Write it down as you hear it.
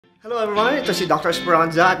Hello everyone, ito si Dr.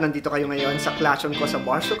 Esperanza at nandito kayo ngayon sa classroom ko sa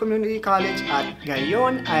Barstow Community College at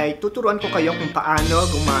ngayon ay tuturuan ko kayo kung paano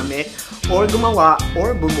gumamit or gumawa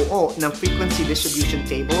or bumuo ng frequency distribution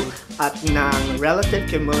table at ng relative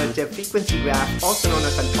cumulative frequency graph, also known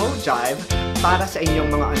as an Ogive, para sa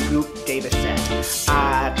inyong mga ungrouped dataset.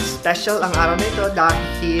 At special ang araw na ito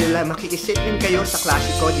dahil makikisit din kayo sa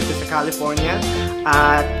klase ko dito sa California.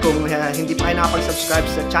 At kung hindi pa kayo nakapag-subscribe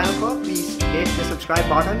sa channel ko, please hit the subscribe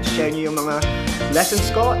button, share nyo yung mga lessons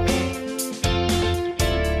ko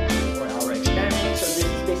for our experiment. So this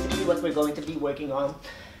is basically what we're going to be working on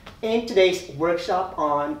in today's workshop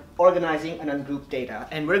on organizing and ungrouped data.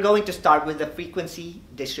 And we're going to start with the frequency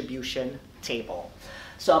distribution table.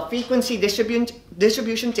 So a frequency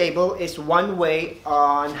distribution table is one way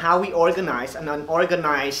on how we organize an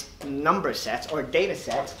unorganized number sets or data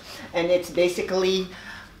sets. And it's basically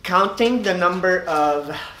counting the number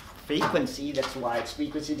of frequency, that's why it's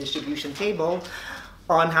frequency distribution table,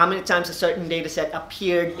 on how many times a certain data set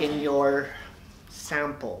appeared in your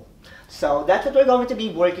sample. So that's what we're going to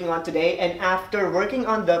be working on today, and after working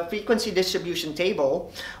on the frequency distribution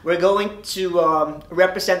table, we're going to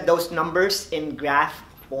represent those numbers in graph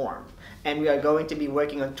form. And we are going to be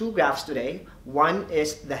working on two graphs today. One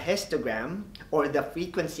is the histogram, or the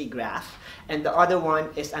frequency graph, and the other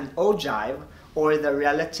one is an ogive, or the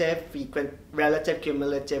relative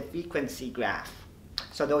cumulative frequency graph.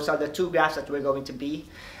 So those are the two graphs that we're going to be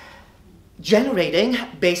generating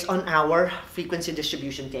based on our frequency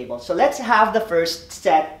distribution table. So let's have the first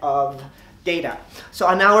set of data. So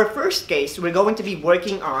on our first case, we're going to be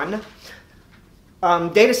working on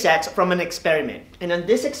data sets from an experiment. And on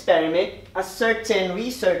this experiment, a certain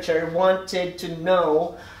researcher wanted to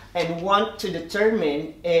know and want to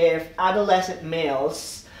determine if adolescent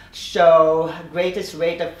males show greatest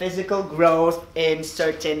rate of physical growth in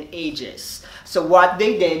certain ages. So what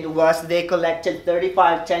they did was they collected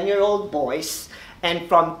 35 10-year-old boys, and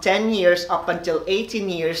from 10 years up until 18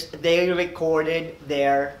 years, they recorded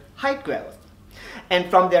their height growth.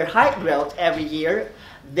 And from their height growth every year,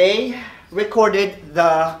 they recorded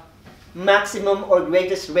the maximum or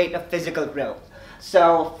greatest rate of physical growth.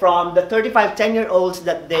 So from the 35 10-year-olds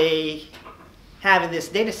that they have in this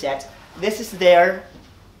data set, this is the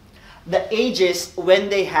ages when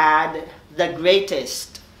they had the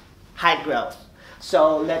greatest height growth.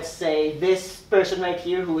 So let's say this person right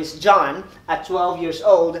here, who is John, at 12 years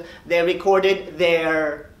old, they recorded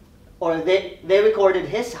they recorded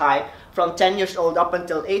his height from 10 years old up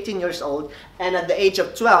until 18 years old, and at the age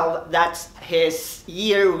of 12, that's his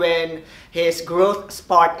year when his growth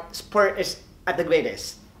spurt is at the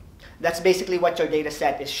greatest. That's basically what your data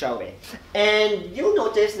set is showing. And you'll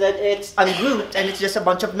notice that it's ungrouped and it's just a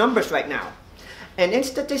bunch of numbers right now. And in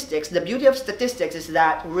statistics, the beauty of statistics is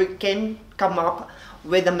that we can come up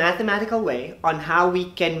with a mathematical way on how we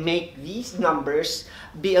can make these numbers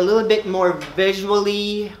be a little bit more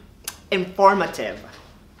visually informative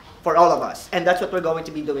for all of us. And that's what we're going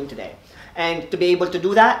to be doing today. And to be able to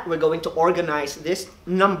do that, we're going to organize these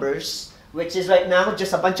numbers, which is right now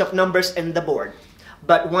just a bunch of numbers in the board.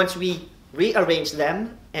 But once we rearrange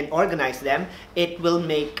them and organize them, it will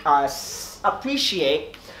make us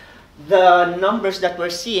appreciate the numbers that we're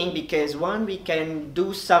seeing, because one, we can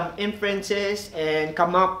do some inferences and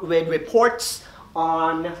come up with reports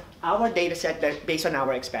on our data set based on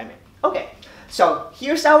our experiment. Okay, so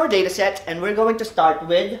here's our data set, and we're going to start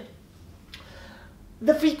with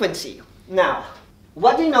the frequency. Now,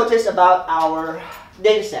 what do you notice about our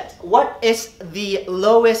data set? What is the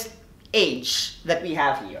lowest age that we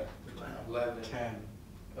have here? 11. 10.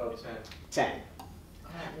 Oh, 10. 10.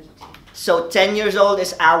 So 10 years old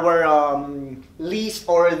is our least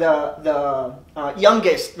or the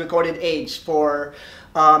youngest recorded age for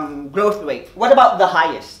growth rate. What about the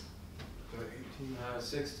highest? 18.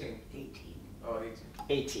 16. 18. Oh, 18.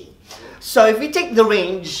 18. So if we take the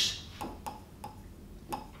range,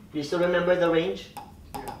 you still remember the range?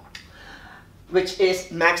 Yeah. Which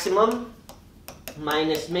is maximum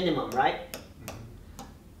minus minimum, right? Mm-hmm.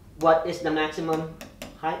 What is the maximum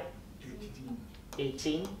height? 18.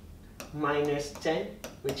 18 minus 10,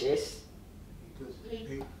 which is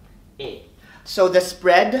 8. 8. So the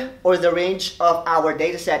spread or the range of our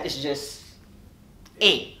data set is just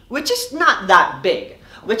 8, which is not that big.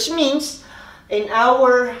 Which means in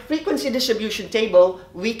our frequency distribution table,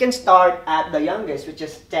 we can start at the youngest, which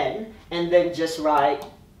is 10, and then just write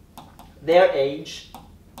their age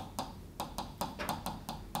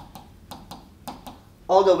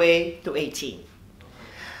all the way to 18.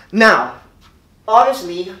 Now,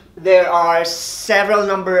 obviously, there are several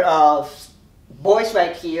number of boys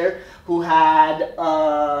right here who had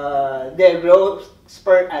their growth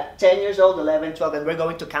spurt at 10 years old, 11, 12, and we're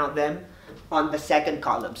going to count them on the second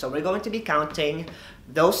column. So we're going to be counting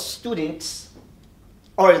those students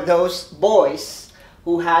or those boys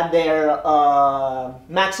who had their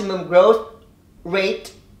maximum growth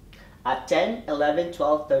rate at 10, 11,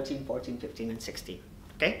 12, 13, 14, 15, and 16.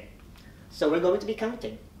 Okay? So we're going to be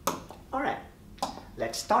counting. All right,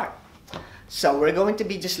 let's start. So we're going to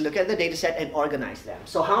be just look at the data set and organize them.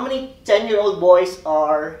 So how many 10-year-old boys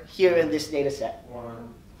are here in this data set?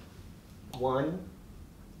 One. One?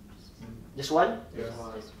 Just one? Yes.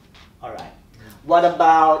 All right. What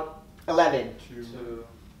about 11? Two.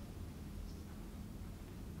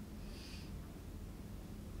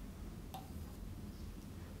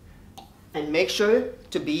 And make sure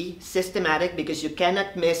to be systematic because you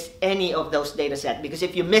cannot miss any of those data sets. Because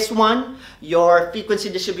if you miss one, your frequency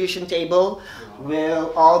distribution table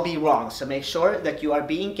will all be wrong. So make sure that you are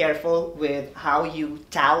being careful with how you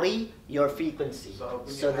tally your frequency.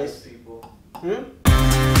 So this people.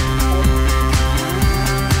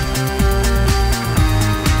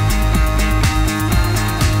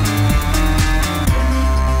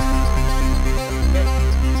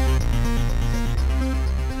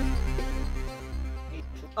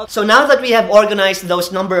 So now that we have organized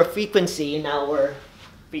those number of frequency in our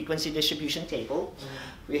frequency distribution table,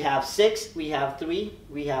 we have 6, we have 3,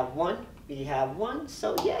 we have 1, we have 1.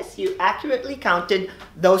 So yes, you accurately counted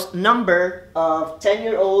those number of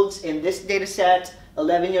 10-year-olds in this data set,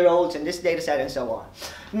 11-year-olds in this data set, and so on.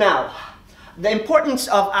 Now, the importance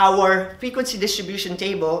of our frequency distribution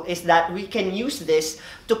table is that we can use this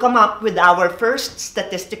to come up with our first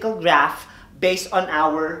statistical graph based on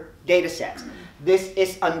our data set. This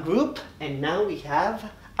is ungrouped, and now we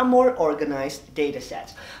have a more organized data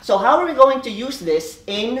set. So how are we going to use this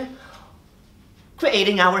in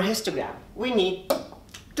creating our histogram? We need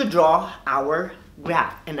to draw our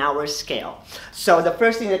graph and our scale. So the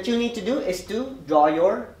first thing that you need to do is to draw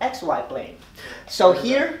your XY plane. So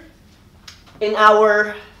here in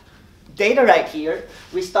our data right here,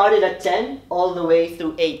 we started at 10 all the way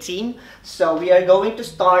through 18. So we are going to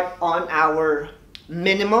start on our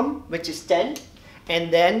minimum, which is 10,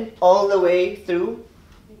 and then all the way through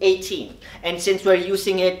 18. And since we're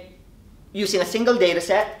using a single data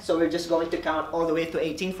set, so we're just going to count all the way to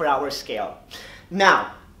 18 for our scale.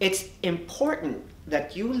 Now, it's important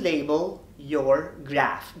that you label your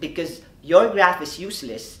graph because your graph is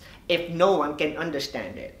useless if no one can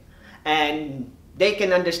understand it. And they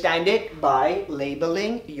can understand it by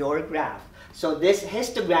labeling your graph. So this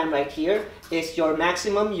histogram right here is your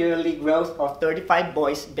maximum yearly growth of 35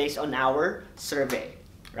 boys based on our survey,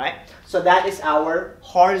 right? So that is our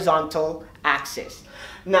horizontal axis.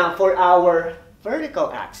 Now for our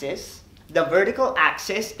vertical axis, the vertical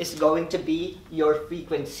axis is going to be your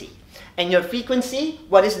frequency. And your frequency,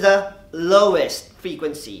 what is the lowest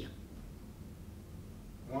frequency?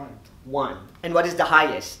 1. 1. And what is the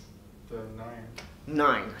highest? The 9.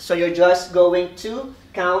 9. So you're just going to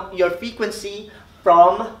count your frequency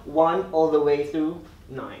from 1 all the way through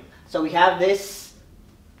 9. So we have this,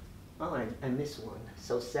 oh, I missed one.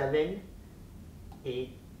 So 7, 8,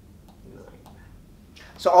 9.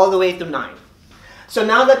 So all the way through 9. So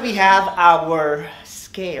now that we have our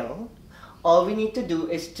scale, all we need to do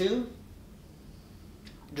is to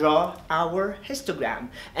draw our histogram.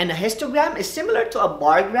 And a histogram is similar to a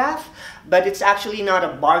bar graph, but it's actually not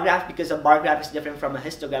a bar graph because a bar graph is different from a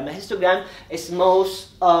histogram. A histogram is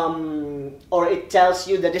or it tells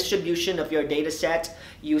you the distribution of your data set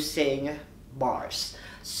using bars.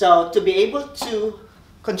 So to be able to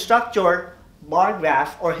construct your bar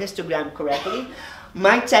graph or histogram correctly,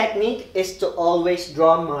 my technique is to always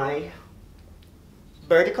draw my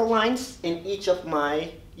vertical lines in each of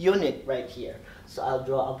my unit right here. So I'll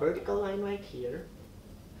draw a vertical line right here.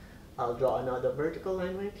 I'll draw another vertical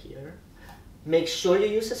line right here. Make sure you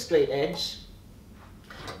use a straight edge.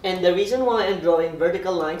 And the reason why I'm drawing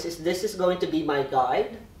vertical lines is this is going to be my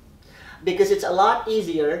guide, because it's a lot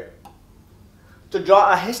easier to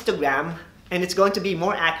draw a histogram and it's going to be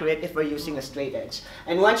more accurate if we're using a straight edge.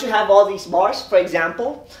 And once you have all these bars, for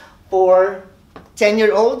example, for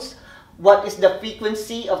 10-year-olds, what is the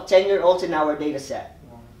frequency of 10-year-olds in our data set?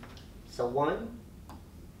 1. So 1.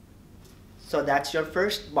 So that's your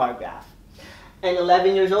first bar graph. And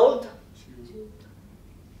 11 years old?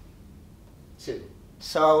 2.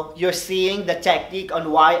 So you're seeing the technique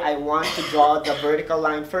on why I want to draw the vertical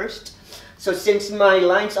line first. So since my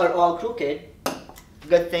lines are all crooked,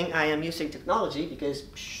 good thing I am using technology because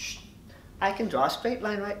I can draw a straight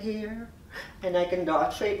line right here and I can draw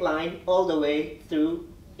a straight line all the way through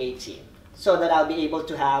 18 so that I'll be able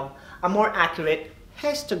to have a more accurate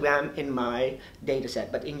histogram in my data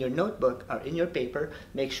set. But in your notebook or in your paper,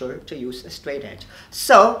 make sure to use a straight edge.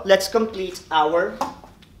 So let's complete our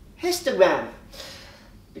histogram,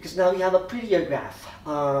 because now we have a prettier graph.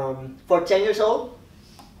 For 10 years old,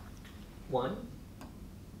 1.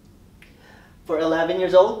 For 11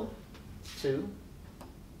 years old, 2.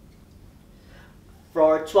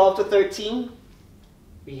 For 12 to 13,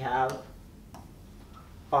 we have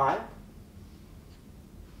 5.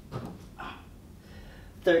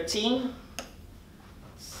 13,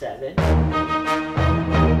 7.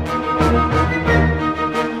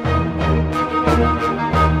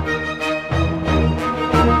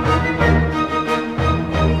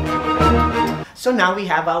 So now we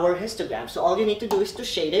have our histogram. So all you need to do is to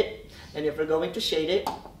shade it. And if we're going to shade it,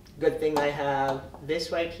 good thing I have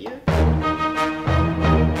this right here.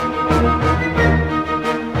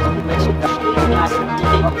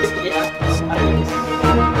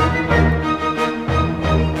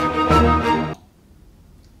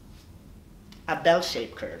 A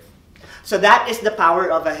bell-shaped curve. So that is the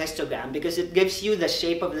power of a histogram, because it gives you the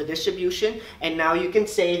shape of the distribution, and now you can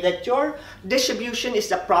say that your distribution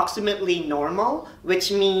is approximately normal,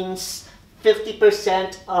 which means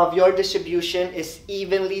 50% of your distribution is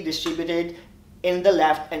evenly distributed in the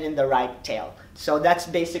left and in the right tail. So that's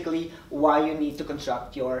basically why you need to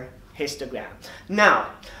construct your histogram.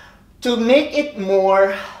 Now, to make it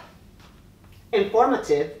more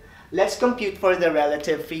informative, let's compute for the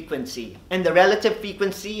relative frequency. And the relative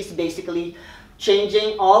frequency is basically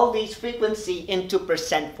changing all these frequency into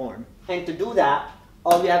percent form. And to do that,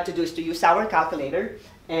 all we have to do is to use our calculator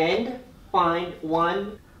and find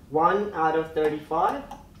 1 out of 35.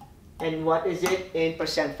 And what is it in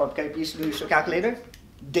percent form? Can you please use your calculator?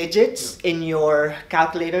 Digits in your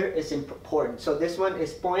calculator is important. So this one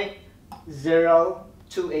is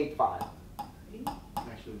 0.0285.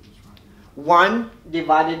 1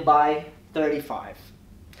 divided by 35.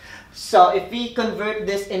 So if we convert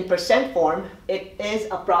this in percent form, it is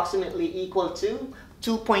approximately equal to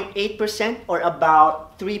 2.8% or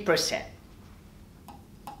about 3%.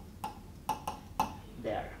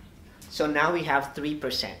 There. So now we have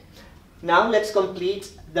 3%. Now let's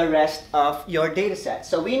complete the rest of your data set.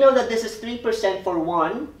 So we know that this is 3% for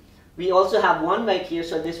 1. We also have 1 right here,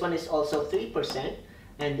 so this one is also 3%.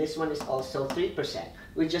 And this one is also 3%.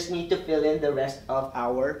 We just need to fill in the rest of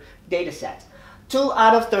our data set. 2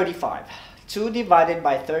 out of 35. 2 divided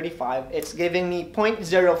by 35, it's giving me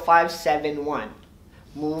 0.0571.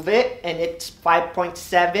 Move it, and it's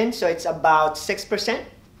 5.7, so it's about 6%.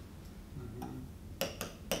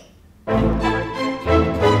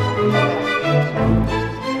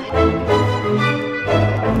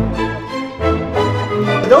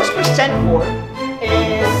 Those percent form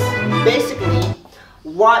is basically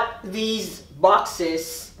what these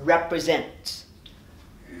boxes represent.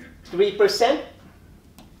 3%,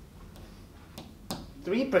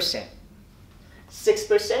 3%,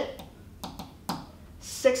 6%,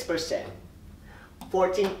 6%,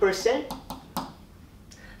 14%,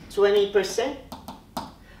 20%.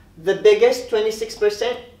 The biggest,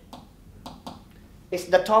 26%, is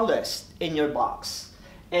the tallest in your box.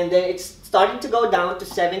 And then it's starting to go down to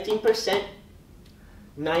 17%,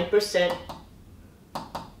 9%,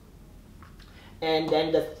 and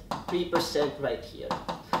then the 3% right here.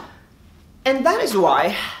 And that is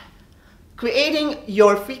why creating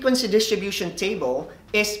your frequency distribution table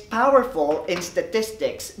is powerful in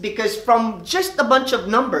statistics, because from just a bunch of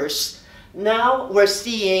numbers, now we're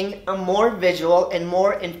seeing a more visual and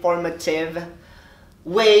more informative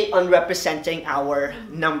way on representing our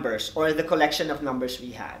numbers or the collection of numbers we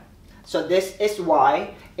had. So this is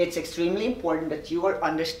why it's extremely important that you are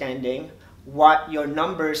understanding what your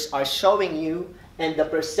numbers are showing you and the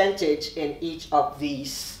percentage in each of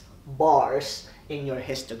these bars in your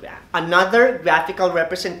histogram. Another graphical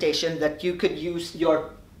representation that you could use your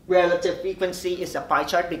relative frequency is a pie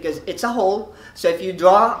chart, because it's a whole. So if you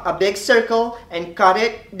draw a big circle and cut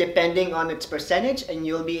it depending on its percentage, and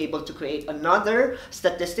you'll be able to create another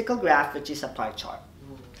statistical graph, which is a pie chart.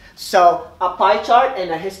 So a pie chart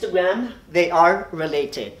and a histogram, they are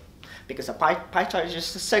related, because a pie chart is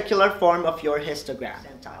just a circular form of your histogram.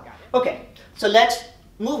 Okay, so let's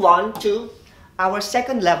move on to our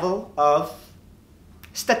second level of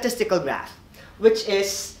statistical graph, which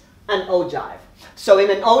is an ogive. So in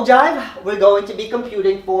an ogive, we're going to be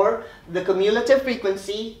computing for the cumulative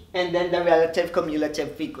frequency and then the relative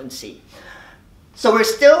cumulative frequency. So we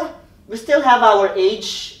still have our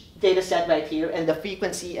age data set right here and the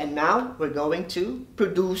frequency, and now we're going to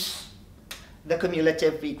produce the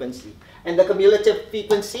cumulative frequency. And the cumulative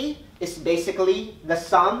frequency is basically the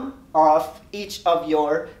sum of each of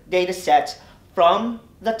your data sets from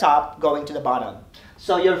the top going to the bottom.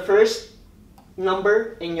 So your first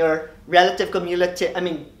number in your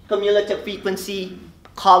cumulative frequency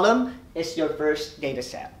column is your first data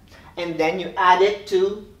set. And then you add it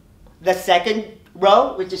to the second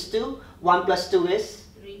row, which is 2. 1 plus 2 is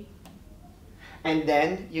 3. And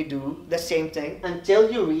then you do the same thing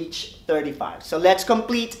until you reach 35. So let's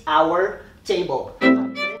complete our table.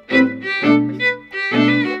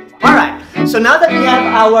 Alright, so now that we have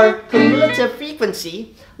our cumulative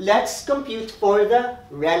frequency, let's compute for the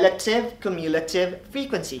relative cumulative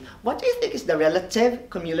frequency. What do you think is the relative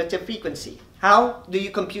cumulative frequency? How do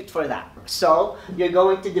you compute for that? So you're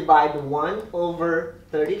going to divide 1 over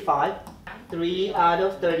 35. 3 out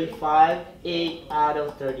of 35, 8 out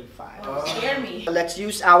of 35. Scare me. Let's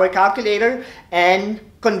use our calculator and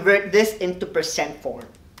convert this into percent form.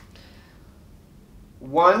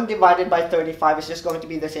 1 divided by 35 is just going to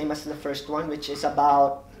be the same as the first one, which is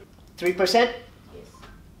about 3%. Yes.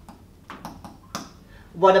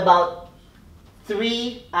 What about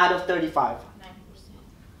 3 out of 35? 9%.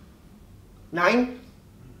 9?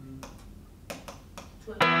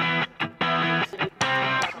 12.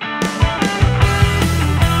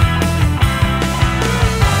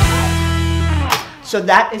 So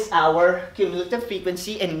that is our cumulative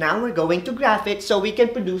frequency, and now we're going to graph it so we can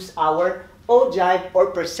produce our ogive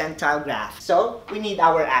or percentile graph. So we need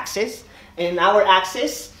our axis. And in our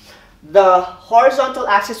axis, the horizontal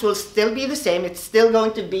axis will still be the same. It's still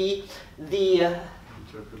going to be the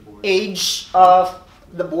age of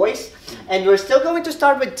the boys. And we're still going to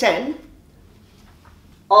start with 10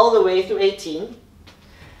 all the way through 18.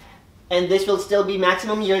 And this will still be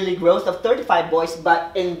maximum yearly growth of 35 boys.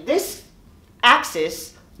 But in this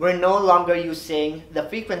axis, we're no longer using the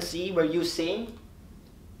frequency, we're using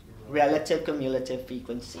relative cumulative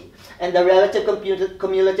frequency. And the relative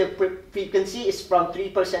cumulative frequency is from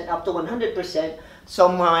 3% up to 100%. So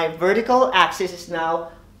my vertical axis is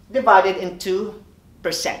now divided into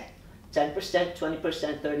percent. 10%,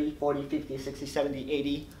 20%, 30, 40, 50, 60, 70,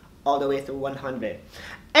 80, all the way through 100.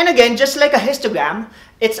 And again, just like a histogram,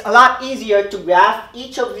 it's a lot easier to graph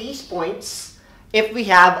each of these points if we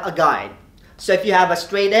have a guide. So if you have a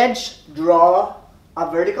straight edge, draw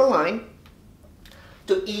a vertical line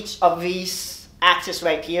to each of these axes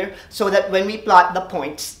right here so that when we plot the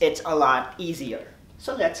points, it's a lot easier.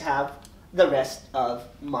 So let's have the rest of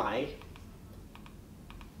my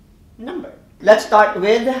number. Let's start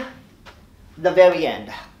with the very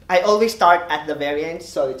end. I always start at the very end,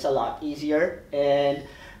 so it's a lot easier. And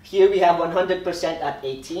here we have 100% at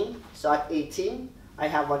 18. So at 18, I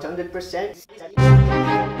have 100%.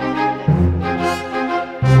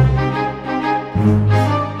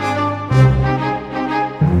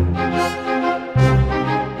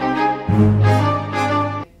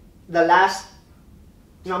 The last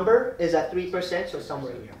number is at 3%, so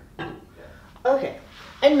somewhere here. Okay,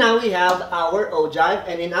 and now we have our ogive,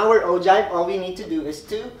 and in our ogive, all we need to do is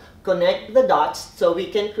to connect the dots so we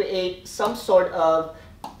can create some sort of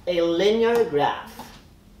a linear graph.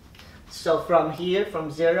 So from here, from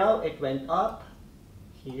 0, it went up,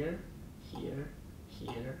 here, here,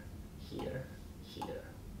 here, here, here,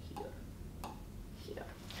 here, here.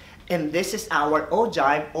 And this is our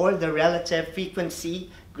ogive, or the relative frequency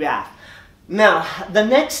graph. Now, the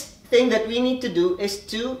next thing that we need to do is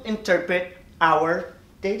to interpret our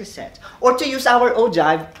data set, or to use our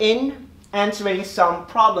ogive in answering some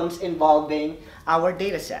problems involving our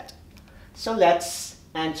data set. So let's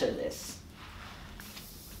answer this.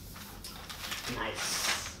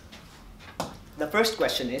 Nice. The first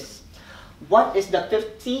question is, what is the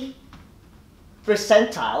 50th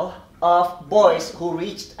percentile of boys who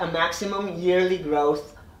reached a maximum yearly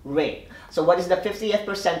growth rate? So what is the 50th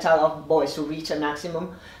percentile of boys who reach a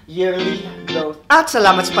maximum yearly growth? At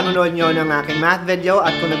salamat sa panonood nyo ng aking math video.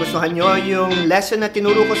 At kung nagustuhan nyo yung lesson na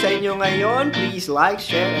tinuro ko sa inyo ngayon, please like,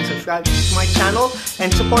 share, and subscribe to my channel. And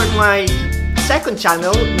support my second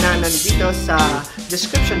channel na nandito sa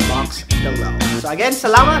description box below. So again,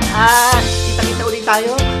 salamat at kita-kita ulit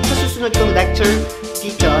tayo sa susunod kong lecture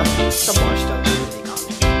dito sa Marshall.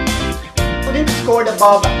 Students scored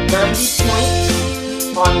above 90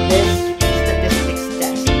 points on this statistics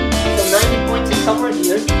test. So 90 points is somewhere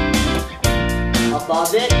here,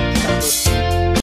 above it,